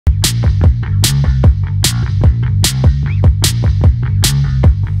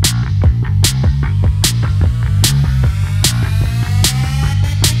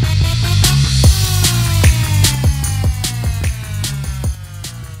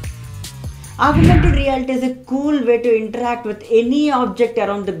Augmented reality is a cool way to interact with any object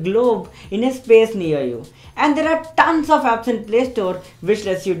around the globe in a space near you. And there are tons of apps in Playstore which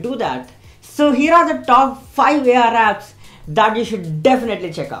lets you do that. So here are the top 5 AR apps that you should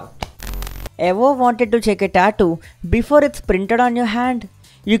definitely check out. Ever wanted to check a tattoo before it's printed on your hand?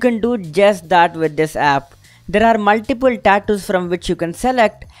 You can do just that with this app. There are multiple tattoos from which you can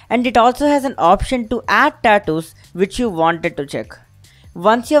select, and it also has an option to add tattoos which you wanted to check.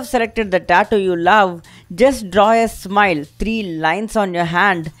 Once you have selected the tattoo you love, just draw a smile 3 lines on your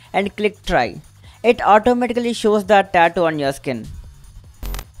hand and click try. It automatically shows that tattoo on your skin.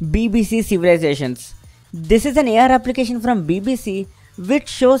 BBC Civilizations. This is an AR application from BBC which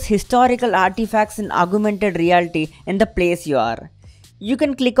shows historical artifacts in augmented reality in the place you are. You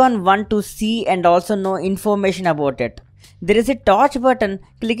can click on one to see and also know information about it. There is a torch button,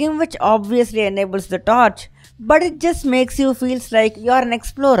 clicking which obviously enables the torch, but it just makes you feel like you are an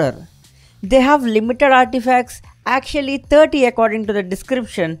explorer. They have limited artifacts, actually 30 according to the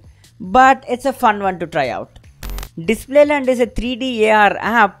description, but it's a fun one to try out. Displayland is a 3D AR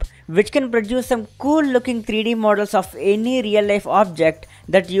app which can produce some cool looking 3D models of any real life object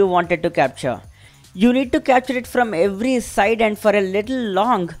that you wanted to capture. You need to capture it from every side and for a little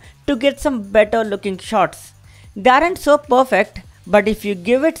long to get some better looking shots. They aren't so perfect, but if you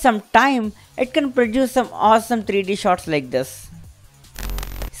give it some time, it can produce some awesome 3D shots like this.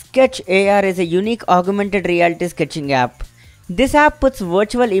 Sketch AR is a unique augmented reality sketching app. This app puts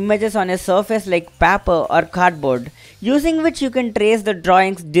virtual images on a surface like paper or cardboard, using which you can trace the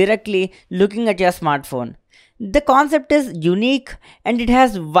drawings directly looking at your smartphone. The concept is unique and it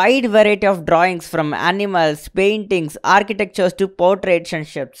has wide variety of drawings from animals, paintings, architectures to portraits and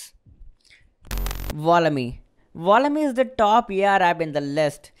ships. Volami. Volami is the top AR app in the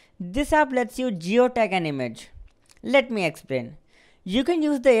list. This app lets you geotag an image. Let me explain. You can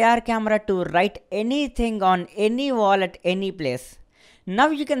use the AR camera to write anything on any wall at any place. Now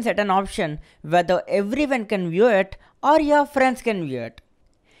you can set an option whether everyone can view it or your friends can view it.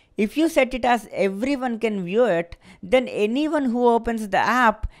 If you set it as everyone can view it, then anyone who opens the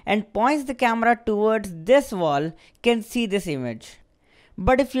app and points the camera towards this wall can see this image.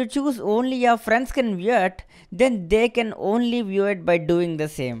 But if you choose only your friends can view it, then they can only view it by doing the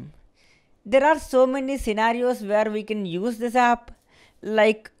same. There are so many scenarios where we can use this app.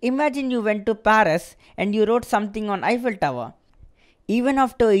 Like, imagine you went to Paris and you wrote something on Eiffel Tower. Even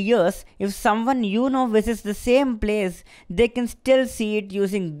after years, if someone you know visits the same place, they can still see it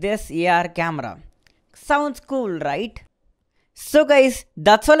using this AR camera. Sounds cool, right? So guys,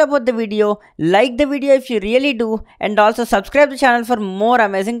 that's all about the video. Like the video if you really do, and also subscribe to the channel for more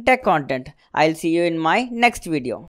amazing tech content. I'll see you in my next video.